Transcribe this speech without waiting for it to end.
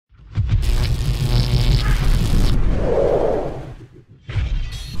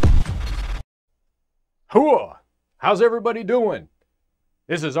Hooah! How's everybody doing?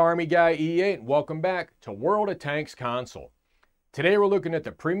 This is Army Guy E8 and welcome back to World of Tanks Console. Today we're looking at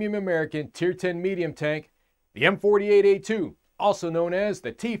the premium American Tier 10 medium tank, the M48A2, also known as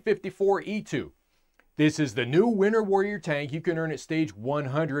the T54E2. This is the new Winter Warrior tank you can earn at stage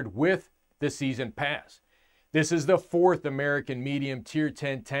 100 with the Season Pass. This is the 4th American medium Tier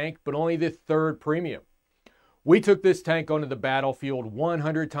 10 tank, but only the 3rd premium. We took this tank onto the battlefield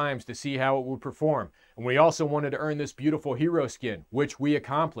 100 times to see how it would perform, and we also wanted to earn this beautiful hero skin, which we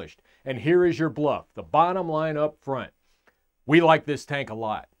accomplished. And here is your bluff, the bottom line up front. We like this tank a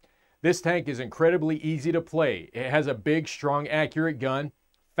lot. This tank is incredibly easy to play. It has a big, strong, accurate gun,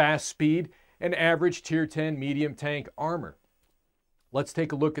 fast speed, and average Tier 10 medium tank armor. Let's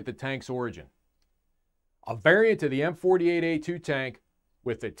take a look at the tank's origin. A variant of the M48A2 tank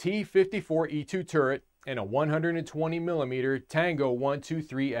with the T54E2 turret and a 120mm Tango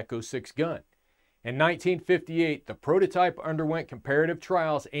 123 Echo 6 gun. In 1958, the prototype underwent comparative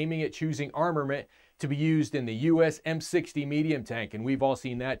trials aiming at choosing armament to be used in the US M60 medium tank, and we've all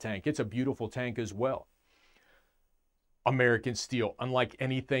seen that tank. It's a beautiful tank as well. American steel, unlike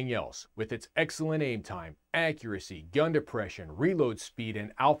anything else, with its excellent aim time, accuracy, gun depression, reload speed,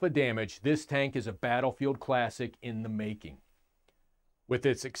 and alpha damage, this tank is a battlefield classic in the making. With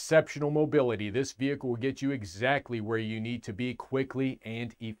its exceptional mobility, this vehicle will get you exactly where you need to be quickly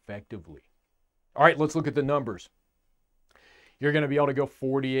and effectively. All right, let's look at the numbers. You're going to be able to go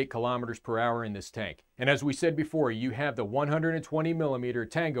 48 kilometers per hour in this tank. And as we said before, you have the 120mm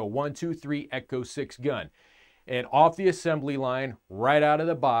Tango 123 Echo 6 gun. And off the assembly line, right out of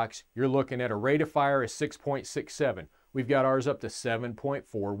the box, you're looking at a rate of fire of 6.67. We've got ours up to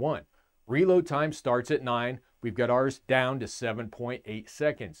 7.41. Reload time starts at 9. We've got ours down to 7.8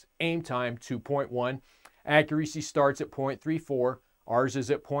 seconds. Aim time, 2.1. Accuracy starts at 0.34. Ours is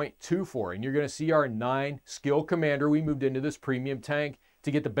at 0.24. And you're going to see our 9 skill commander. We moved into this premium tank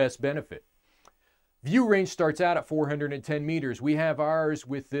to get the best benefit. View range starts out at 410 meters. We have ours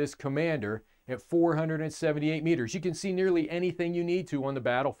with this commander at 478 meters. You can see nearly anything you need to on the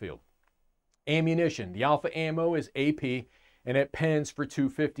battlefield. Ammunition. The alpha ammo is AP and it pens for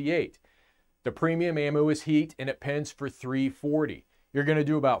 258. The premium ammo is heat and it pens for 340. You're going to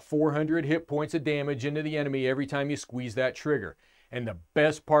do about 400 hit points of damage into the enemy every time you squeeze that trigger. And the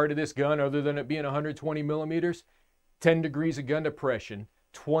best part of this gun, other than it being 120 millimeters, 10 degrees of gun depression,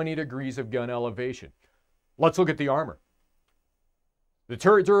 20 degrees of gun elevation. Let's look at the armor. The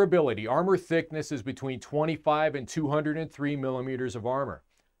turret durability, armor thickness is between 25 and 203 millimeters of armor.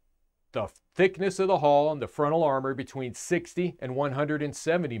 The thickness of the hull and the frontal armor between 60 and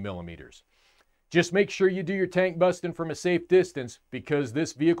 170 millimeters. Just make sure you do your tank busting from a safe distance because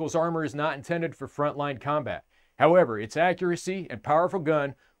this vehicle's armor is not intended for frontline combat. However, its accuracy and powerful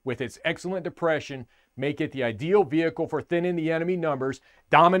gun with its excellent depression make it the ideal vehicle for thinning the enemy numbers,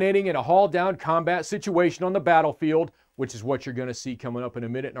 dominating in a haul-down combat situation on the battlefield, which is what you're going to see coming up in a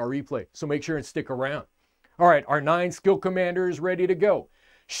minute in our replay. So make sure and stick around. All right, our 9 skill commander is ready to go.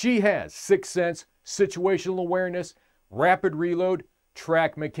 She has 6th sense, situational awareness, rapid reload,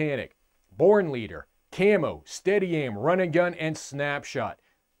 track mechanic, born leader, camo, steady aim, run and gun, and snapshot.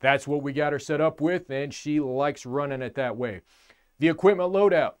 That's what we got her set up with, and she likes running it that way. The equipment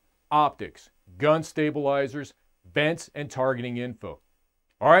loadout, optics, gun stabilizers, vents, and targeting info.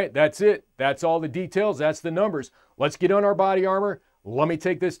 All right, that's it. That's all the details. That's the numbers. Let's get on our body armor. Let me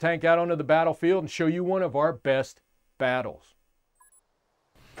take this tank out onto the battlefield and show you one of our best battles.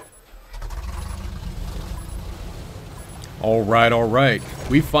 All right.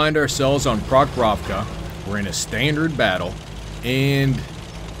 We find ourselves on Prokhorovka. We're in a standard battle, and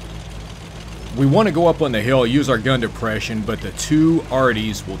we want to go up on the hill, use our gun depression, but the 2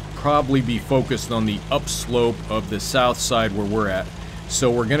 arties will probably be focused on the upslope of the south side where we're at.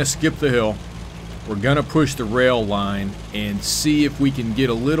 So we're going to skip the hill. We're going to push the rail line and see if we can get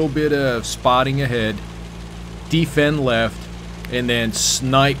a little bit of spotting ahead, defend left, and then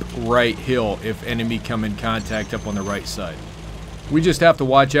snipe right hill if enemy come in contact up on the right side. We just have to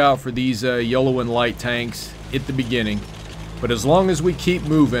watch out for these yellow and light tanks at the beginning. But as long as we keep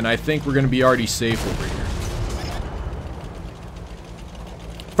moving, I think we're going to be already safe over here.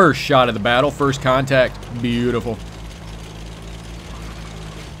 First shot of the battle, first contact. Beautiful.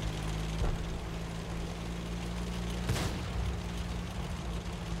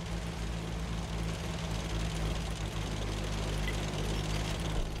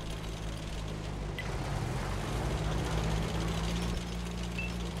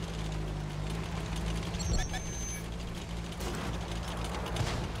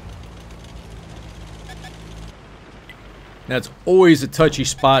 That's always a touchy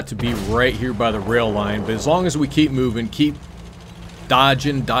spot to be right here by the rail line, but as long as we keep moving, keep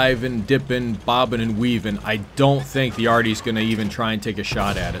dodging, diving, dipping, bobbing, and weaving, I don't think the Arty's going to even try and take a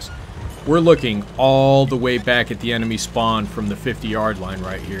shot at us. We're looking all the way back at the enemy spawn from the 50-yard line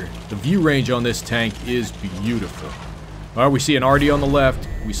right here. The view range on this tank is beautiful. All right, we see an Arty on the left.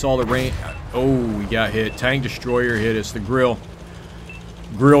 We saw the rain. Oh, we got hit. Tank destroyer hit us. The grill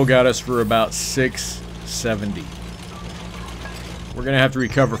got us for about 670. We're going to have to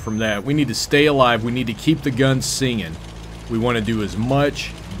recover from that. We need to stay alive. We need to keep the guns singing. We want to do as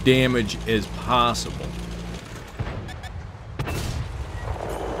much damage as possible.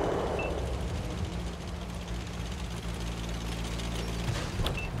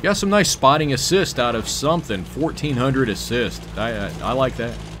 Got some nice spotting assist out of something. 1400 assist. I like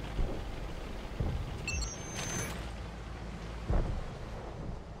that.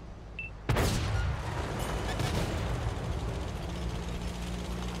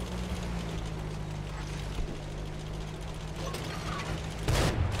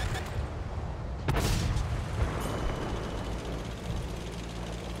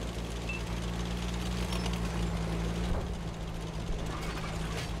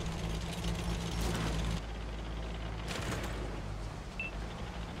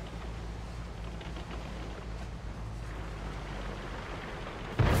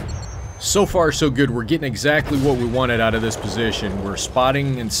 So far, so good. We're getting exactly what we wanted out of this position. We're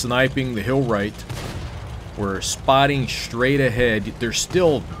spotting and sniping the hill right. We're spotting straight ahead. There's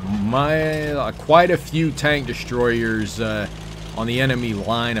still quite a few tank destroyers on the enemy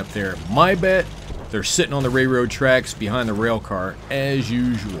line up there. My bet, they're sitting on the railroad tracks behind the rail car, as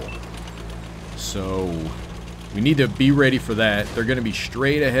usual. So we need to be ready for that. They're going to be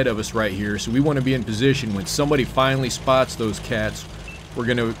straight ahead of us right here, so we want to be in position when somebody finally spots those cats. We're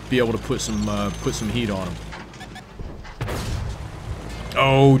going to be able to put some heat on them.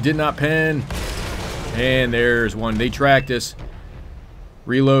 Oh, did not pen. And there's one. They tracked us.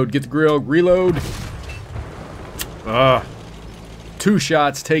 Reload. Get the grill. Reload. 2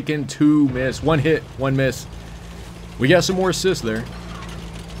 shots taken, 2 miss. 1 hit, 1 miss. We got some more assists there.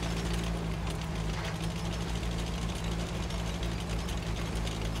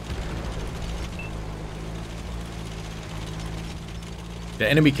 The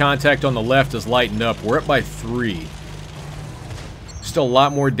enemy contact on the left is lightened up. We're up by 3. Still a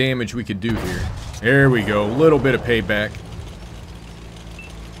lot more damage we could do here. There we go. A little bit of payback.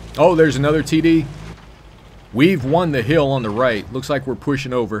 Oh, there's another TD. We've won the hill on the right. Looks like we're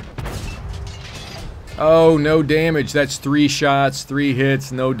pushing over. Oh, no damage. That's 3 shots, 3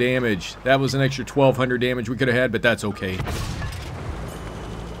 hits, no damage. That was an extra 1,200 damage we could have had, but that's okay.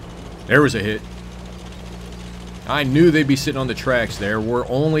 There was a hit. I knew they'd be sitting on the tracks there. We're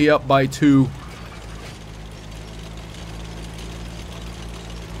only up by 2.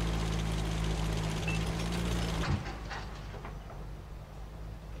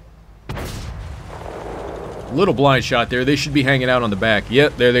 Little blind shot there. They should be hanging out on the back.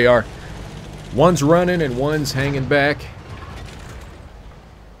 Yep, there they are. One's running and one's hanging back.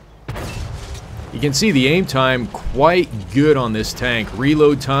 You can see the aim time quite good on this tank.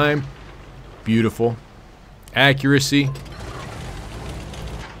 Reload time, beautiful. Accuracy,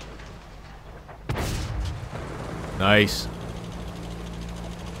 nice.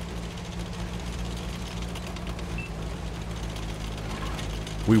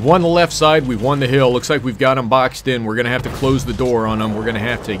 We won the left side, we won the hill. Looks like we've got them boxed in. We're going to have to close the door on them. We're going to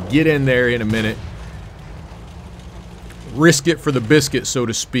have to get in there in a minute. Risk it for the biscuit, so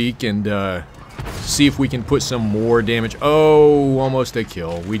to speak, and see if we can put some more damage. Oh, almost a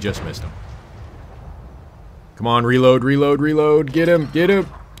kill. We just missed him. Come on, reload, reload, reload. Get him, get him.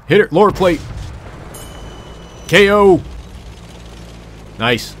 Hit it, lower plate. KO.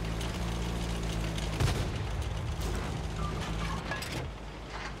 Nice.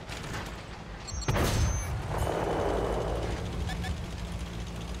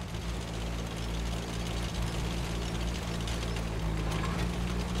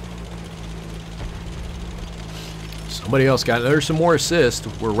 Somebody else got it. There's some more assists.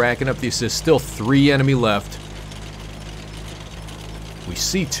 We're racking up the assists. Still 3 enemy left. We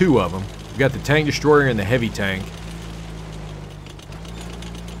see 2 of them. We've got the tank destroyer and the heavy tank.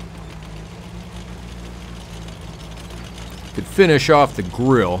 Could finish off the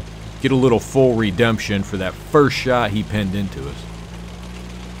grill. Get a little full redemption for that first shot he pinned into us.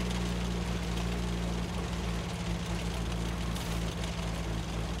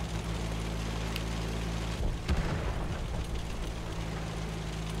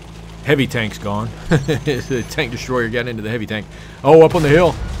 Heavy tank's gone. The tank destroyer got into the heavy tank. Oh, up on the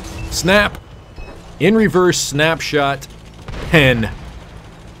hill. Snap. In reverse, snapshot. 10.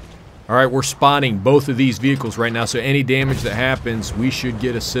 All right, we're spotting both of these vehicles right now, so any damage that happens, we should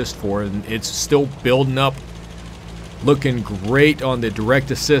get assist for it. And it's still building up, looking great on the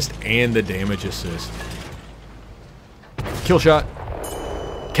direct assist and the damage assist. Kill shot.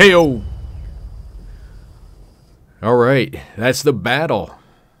 KO. All right, that's the battle.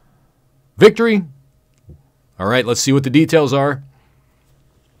 Victory. All right, let's see what the details are.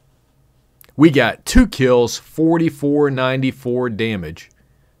 We got 2 kills, 4494 damage.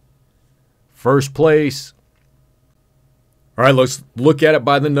 First place. All right, let's look at it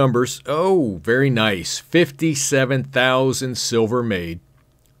by the numbers. Oh, very nice. 57,000 silver made.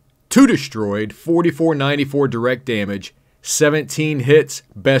 2 destroyed, 4494 direct damage. 17 hits,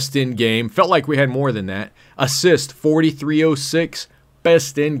 best in game. Felt like we had more than that. Assist, 4306,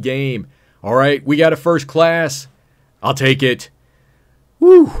 best in game. All right, we got a first class. I'll take it.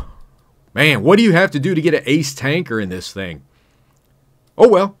 Woo. Man, what do you have to do to get an ace tanker in this thing? Oh,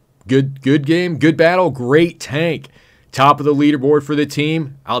 well. Good game, good battle, great tank. Top of the leaderboard for the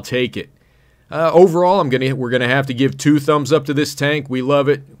team. I'll take it. Overall, we're gonna have to give 2 thumbs up to this tank. We love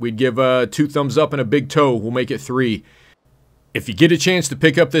it. We'd give 2 thumbs up and a big toe. We'll make it 3. If you get a chance to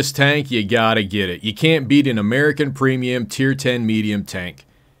pick up this tank, you gotta get it. You can't beat an American Premium Tier 10 medium tank.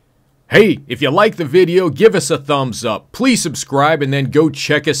 Hey, if you like the video, give us a thumbs up. Please subscribe and then go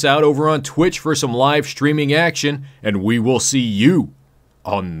check us out over on Twitch for some live streaming action, and we will see you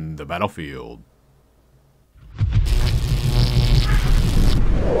on the battlefield.